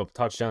managed to give up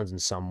touchdowns in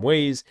some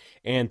ways,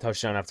 and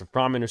touchdown after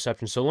Fromm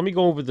interception. So let me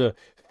go over the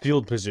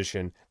field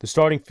position, the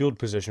starting field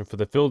position for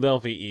the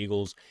Philadelphia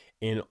Eagles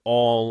in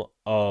all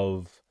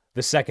of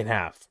the second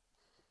half.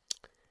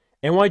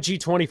 NYG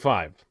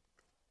 25.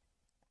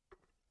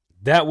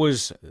 That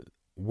was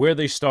where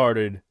they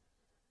started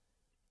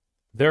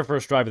their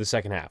first drive of the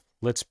second half.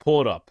 Let's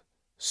pull it up.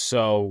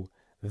 So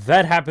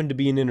that happened to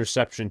be an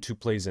interception 2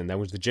 plays in. That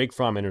was the Jake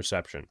Fromm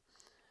interception.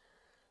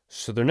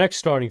 So their next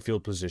starting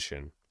field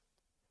position,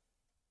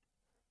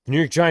 the New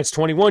York Giants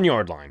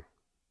 21-yard line.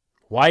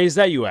 Why is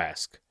that, you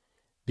ask?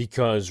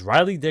 Because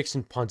Riley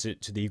Dixon punts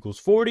it to the Eagles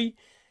 40,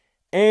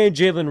 and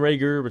Jalen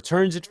Reagor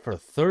returns it for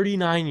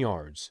 39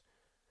 yards.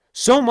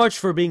 So much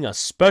for being a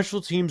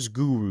special teams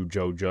guru,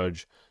 Joe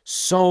Judge.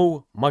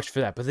 So much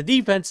for that. But the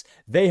defense,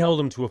 they held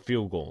him to a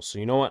field goal. So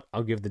you know what?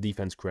 I'll give the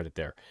defense credit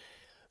there.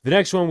 The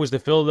next one was the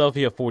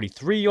Philadelphia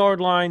 43-yard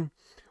line,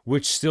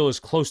 which still is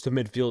close to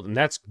midfield, and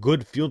that's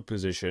good field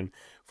position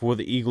for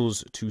the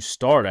Eagles to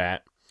start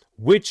at,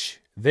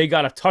 which they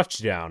got a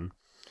touchdown.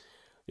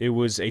 It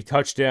was a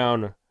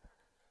touchdown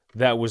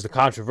that was the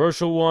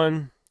controversial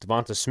one,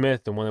 Devonta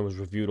Smith, the one that was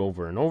reviewed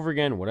over and over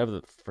again, whatever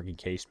the freaking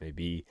case may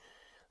be.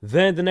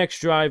 Then the next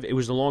drive, it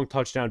was the long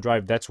touchdown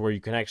drive. That's where you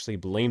can actually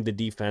blame the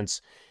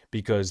defense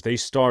because they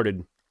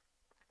started,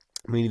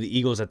 meaning the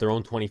Eagles at their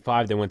own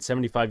 25. They went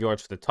 75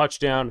 yards for the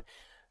touchdown.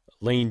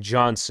 Lane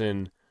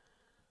Johnson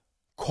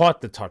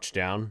caught the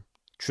touchdown,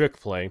 trick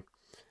play.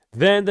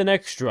 Then the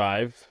next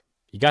drive,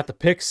 you got the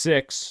pick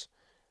six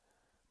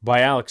by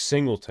Alex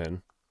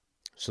Singleton.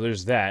 So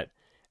there's that.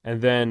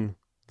 And then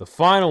the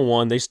final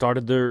one, they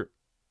started at the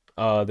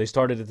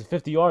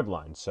 50-yard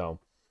line. So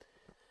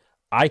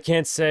I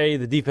can't say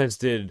the defense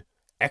did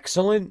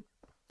excellent,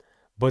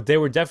 but they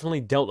were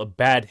definitely dealt a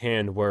bad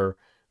hand where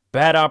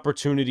bad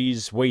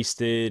opportunities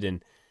wasted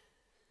and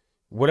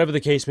whatever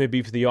the case may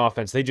be for the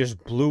offense, they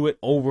just blew it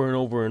over and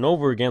over and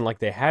over again like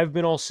they have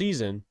been all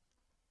season.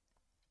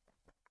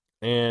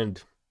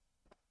 And,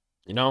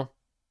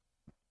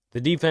 the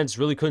defense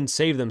really couldn't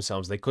save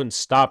themselves. They couldn't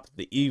stop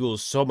the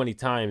Eagles so many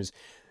times.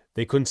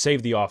 They couldn't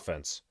save the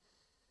offense.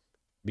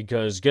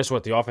 Because guess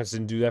what? The offense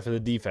didn't do that for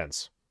the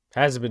defense.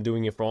 Hasn't been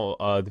doing it for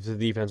the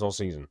defense all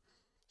season.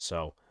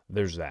 So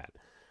there's that.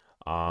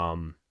 Let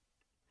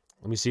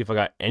me see if I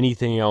got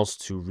anything else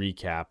to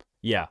recap.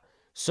 Yeah.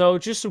 So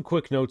just some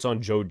quick notes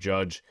on Joe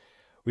Judge.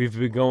 We've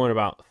been going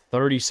about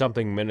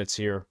 30-something minutes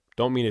here.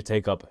 Don't mean to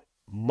take up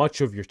much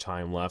of your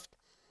time left.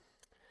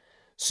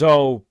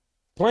 So,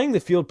 playing the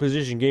field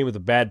position game with a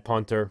bad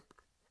punter,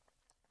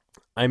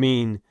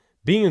 being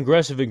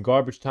aggressive in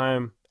garbage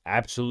time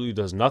absolutely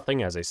does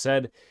nothing. As I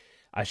said,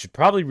 I should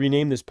probably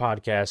rename this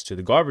podcast to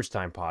the Garbage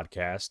Time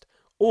Podcast.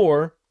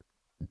 Or,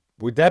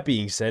 with that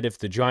being said, if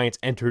the Giants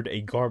entered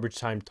a garbage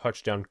time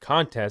touchdown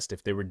contest,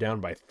 if they were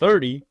down by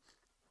 30,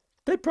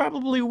 they'd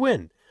probably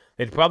win.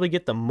 They'd probably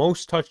get the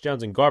most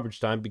touchdowns in garbage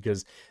time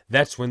because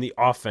that's when the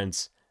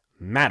offense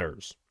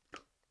matters.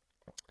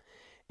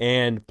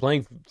 And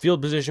playing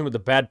field position with a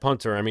bad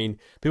punter,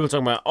 people are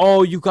talking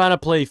about, you got to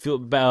play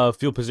field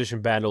position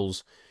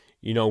battles,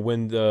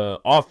 when the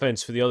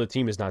offense for the other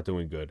team is not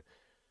doing good.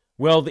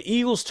 Well, the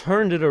Eagles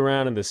turned it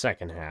around in the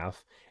second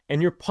half,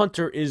 and your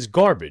punter is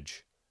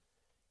garbage.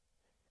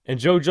 And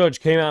Joe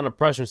Judge came out in a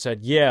presser and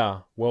said,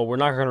 we're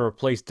not going to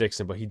replace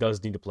Dixon, but he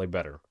does need to play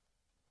better.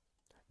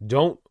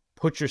 Don't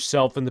put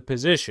yourself in the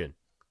position.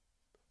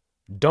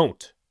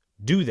 Don't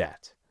do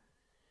that.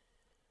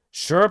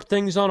 Shore up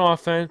things on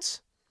offense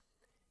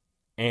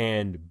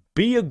and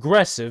be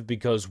aggressive,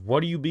 because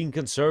what are you being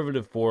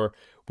conservative for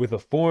with a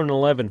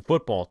 4-11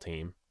 football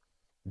team?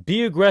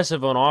 Be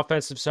aggressive on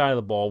offensive side of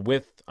the ball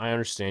with, I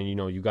understand,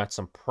 you got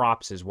some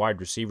props as wide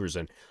receivers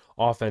and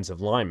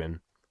offensive linemen.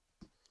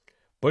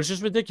 But it's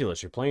just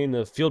ridiculous. You're playing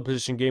the field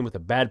position game with a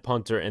bad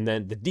punter, and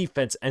then the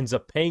defense ends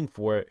up paying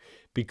for it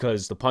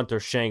because the punter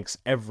shanks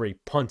every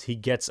punt he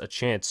gets a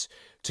chance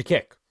to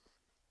kick.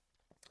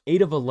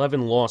 8 of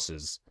 11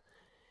 losses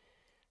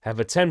have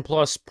a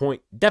 10-plus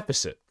point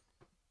deficit.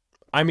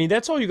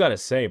 That's all you got to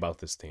say about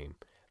this team.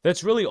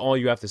 That's really all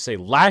you have to say.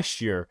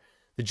 Last year,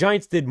 the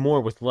Giants did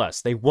more with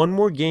less. They won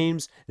more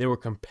games. They were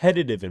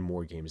competitive in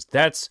more games.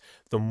 That's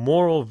the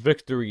moral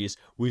victories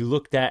we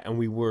looked at and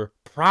we were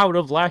proud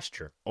of last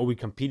year. We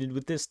competed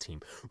with this team.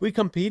 We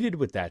competed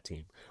with that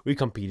team. We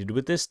competed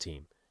with this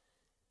team.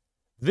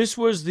 This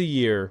was the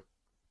year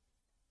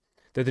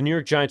that the New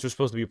York Giants were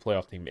supposed to be a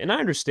playoff team. And I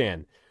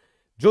understand.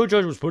 Joe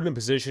Judge was put in a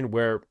position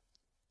where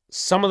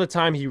some of the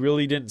time he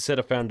really didn't set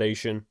a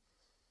foundation.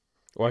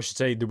 Or I should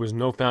say there was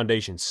no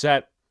foundation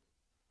set.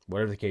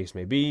 Whatever the case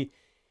may be.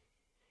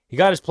 He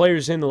got his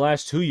players in the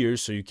last 2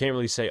 years, so you can't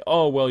really say,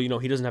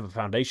 he doesn't have a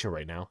foundation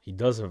right now. He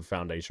does have a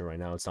foundation right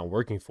now. It's not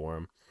working for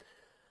him.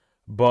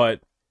 But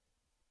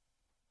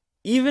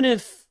even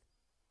if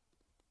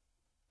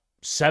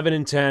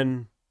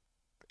 7-10,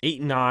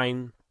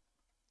 8-9,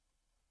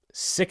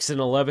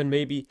 6-11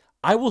 maybe,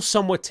 I will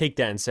somewhat take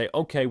that and say,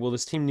 okay, well,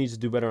 this team needs to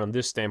do better on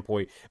this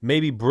standpoint.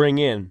 Maybe bring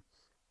in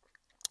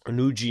a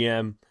new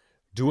GM,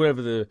 do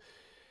whatever the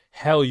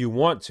hell you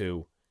want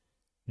to.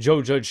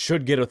 Joe Judge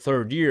should get a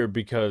third year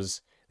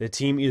because the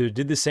team either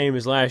did the same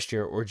as last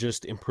year or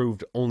just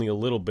improved only a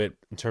little bit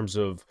in terms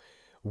of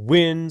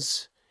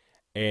wins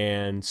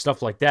and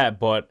stuff like that.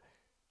 But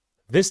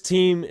this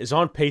team is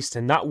on pace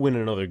to not win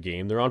another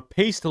game. They're on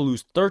pace to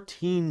lose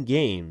 13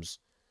 games.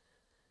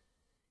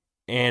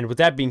 And with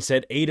that being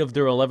said, 8 of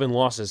their 11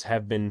 losses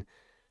have been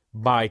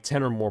by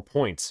 10 or more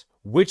points,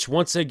 which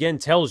once again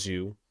tells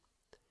you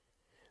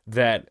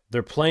that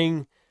they're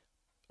playing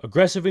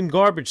aggressive in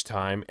garbage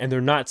time, and they're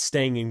not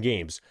staying in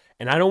games.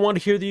 And I don't want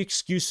to hear the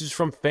excuses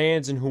from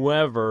fans and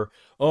whoever,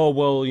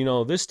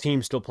 this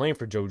team's still playing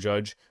for Joe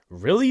Judge.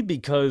 Really?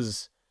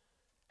 Because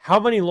how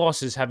many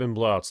losses have been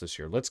blowouts this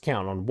year? Let's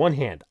count on one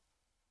hand.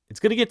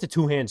 It's going to get to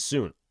 2 hands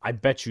soon. I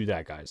bet you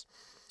that, guys.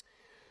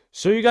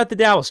 So you got the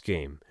Dallas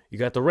game. You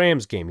got the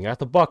Rams game. You got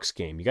the Bucks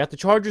game. You got the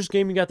Chargers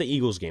game. You got the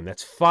Eagles game.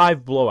 That's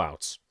 5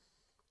 blowouts.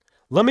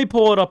 Let me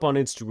pull it up on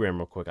Instagram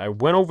real quick. I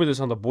went over this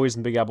on the Boys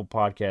in Big Apple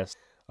podcast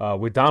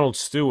with Donald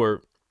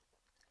Stewart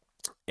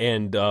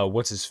and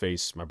what's his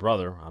face, my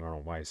brother. I don't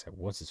know why I said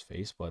what's his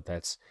face, but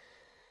that's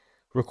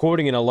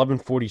recording at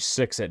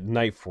 11:46 at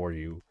night for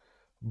you.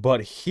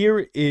 But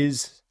here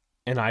is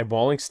an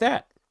eyeballing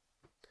stat.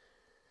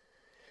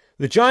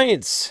 The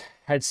Giants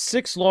had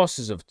 6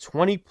 losses of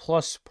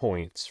 20-plus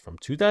points from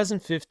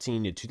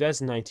 2015 to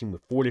 2019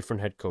 with 4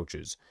 different head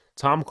coaches.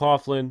 Tom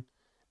Coughlin,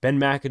 Ben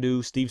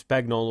McAdoo, Steve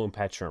Spagnuolo, and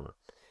Pat Shurmur.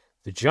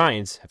 The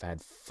Giants have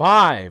had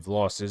 5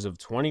 losses of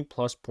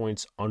 20-plus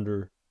points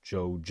under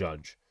Joe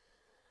Judge.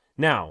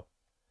 Now,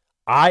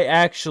 I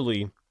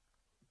actually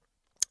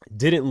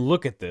didn't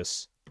look at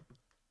this,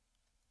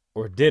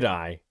 or did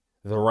I,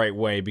 the right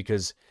way,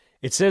 because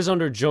it says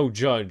under Joe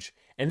Judge,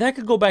 and that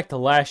could go back to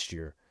last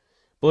year.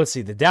 But let's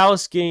see, the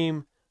Dallas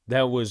game,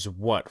 that was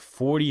what,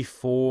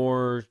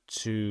 44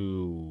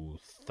 to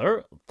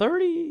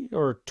 30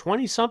 or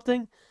 20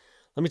 something?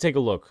 Let me take a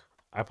look.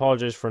 I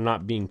apologize for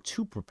not being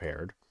too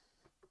prepared.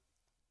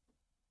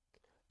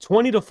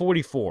 20 to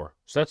 44,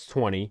 so that's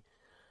 20.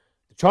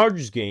 The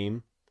Chargers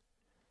game,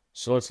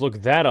 so let's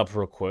look that up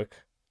real quick.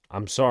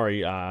 I'm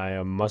sorry,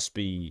 I must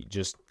be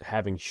just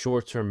having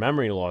short-term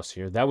memory loss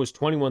here. That was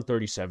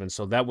 21-37,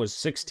 so that was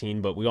 16,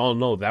 but we all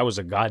know that was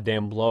a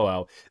goddamn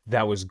blowout.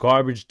 That was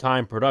garbage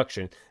time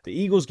production. The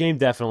Eagles game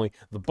definitely,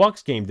 the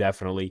Bucks game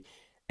definitely,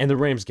 and the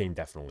Rams game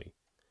definitely.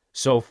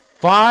 So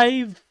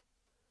 5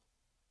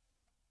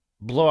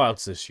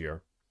 blowouts this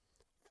year.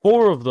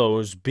 4 of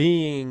those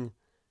being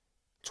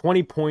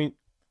 20-point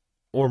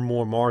or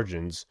more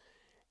margins.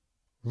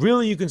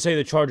 Really, you can say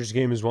the Chargers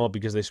game as well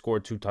because they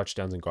scored 2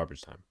 touchdowns in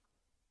garbage time.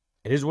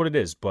 It is what it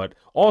is. But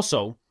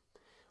also,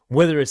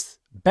 whether it's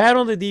bad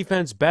on the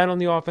defense, bad on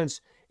the offense,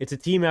 it's a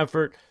team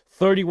effort,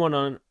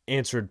 31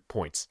 unanswered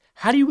points.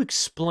 How do you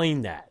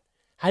explain that?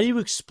 How do you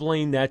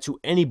explain that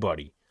to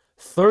anybody?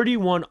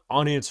 31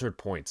 unanswered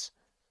points.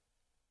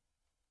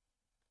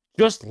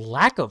 Just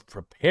lack of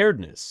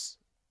preparedness.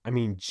 I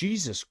mean,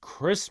 Jesus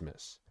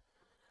Christmas.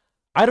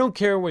 I don't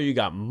care whether you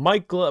got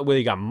Mike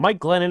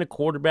Glennon, a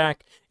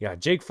quarterback, you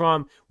got Jake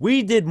Fromm.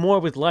 We did more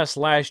with less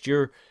last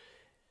year.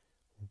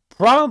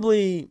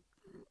 Probably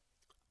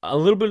a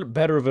little bit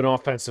better of an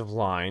offensive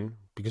line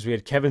because we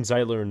had Kevin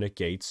Zeitler and Nick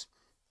Gates.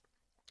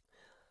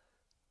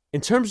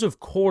 In terms of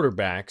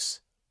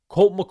quarterbacks,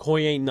 Colt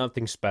McCoy ain't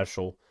nothing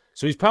special.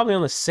 So he's probably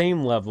on the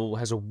same level,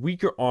 has a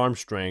weaker arm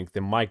strength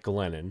than Mike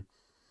Glennon.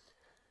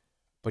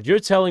 But you're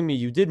telling me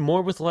you did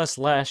more with less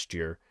last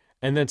year,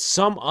 and then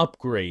some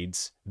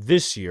upgrades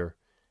this year.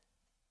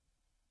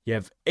 You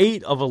have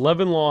 8 of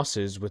 11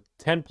 losses with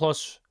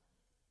 10-plus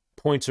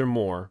points or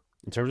more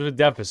in terms of a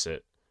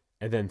deficit,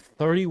 and then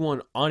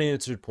 31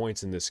 unanswered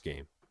points in this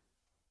game.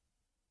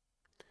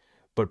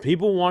 But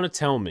people want to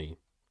tell me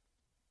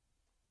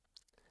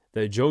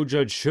that Joe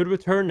Judge should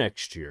return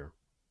next year.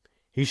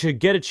 He should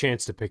get a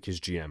chance to pick his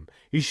GM.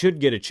 He should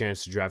get a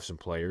chance to draft some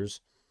players.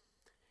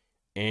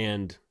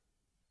 And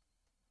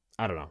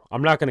I don't know.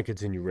 I'm not going to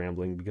continue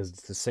rambling because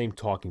it's the same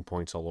talking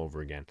points all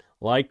over again.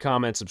 Like,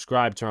 comment,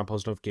 subscribe, turn on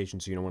post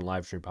notifications so you know when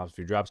live stream pops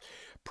for your drops.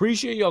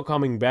 Appreciate y'all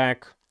coming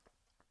back.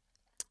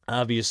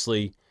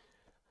 Obviously,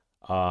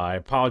 I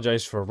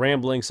apologize for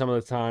rambling some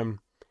of the time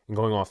and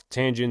going off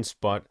tangents,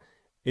 but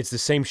it's the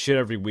same shit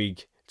every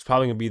week. It's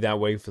probably going to be that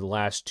way for the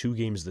last 2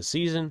 games of the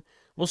season.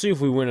 We'll see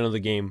if we win another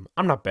game.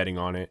 I'm not betting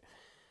on it.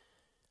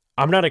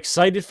 I'm not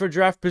excited for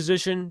draft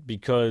position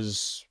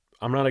because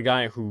I'm not a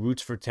guy who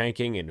roots for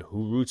tanking and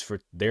who roots for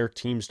their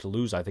teams to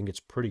lose. I think it's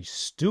pretty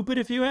stupid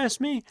if you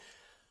ask me.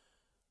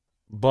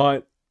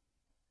 But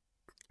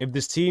if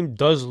this team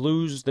does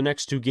lose the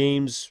next 2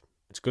 games,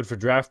 it's good for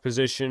draft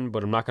position,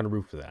 but I'm not going to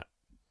root for that.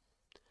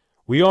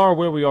 We are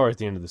where we are at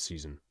the end of the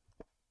season.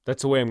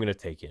 That's the way I'm going to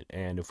take it.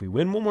 And if we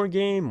win one more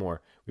game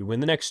or we win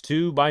the next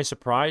 2 by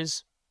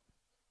surprise,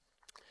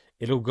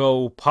 it'll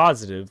go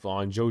positive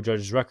on Joe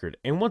Judge's record.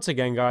 And once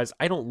again, guys,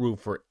 I don't root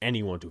for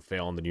anyone to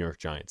fail on the New York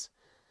Giants.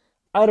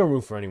 I don't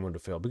root for anyone to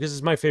fail because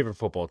it's my favorite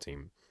football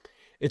team.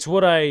 It's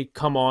what I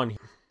come on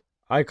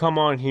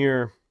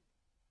here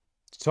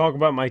to talk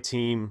about my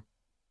team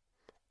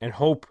and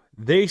hope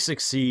they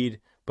succeed,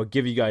 but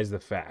give you guys the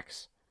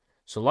facts.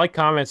 So like,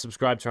 comment,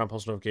 subscribe, turn on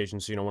post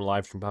notifications so you know when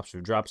live stream pops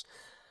or drops.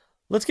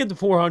 Let's get to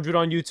 400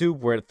 on YouTube.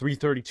 We're at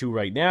 332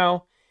 right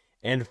now.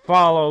 And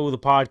follow the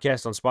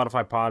podcast on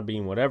Spotify,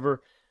 Podbean,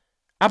 whatever.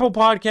 Apple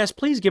Podcasts,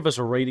 please give us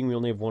a rating. We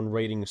only have 1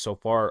 rating so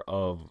far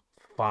of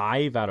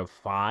 5 out of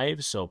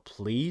 5. So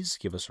please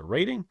give us a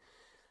rating.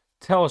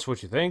 Tell us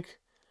what you think.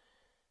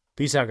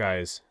 Peace out,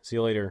 guys. See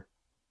you later.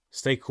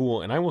 Stay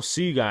cool. And I will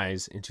see you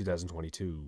guys in 2022.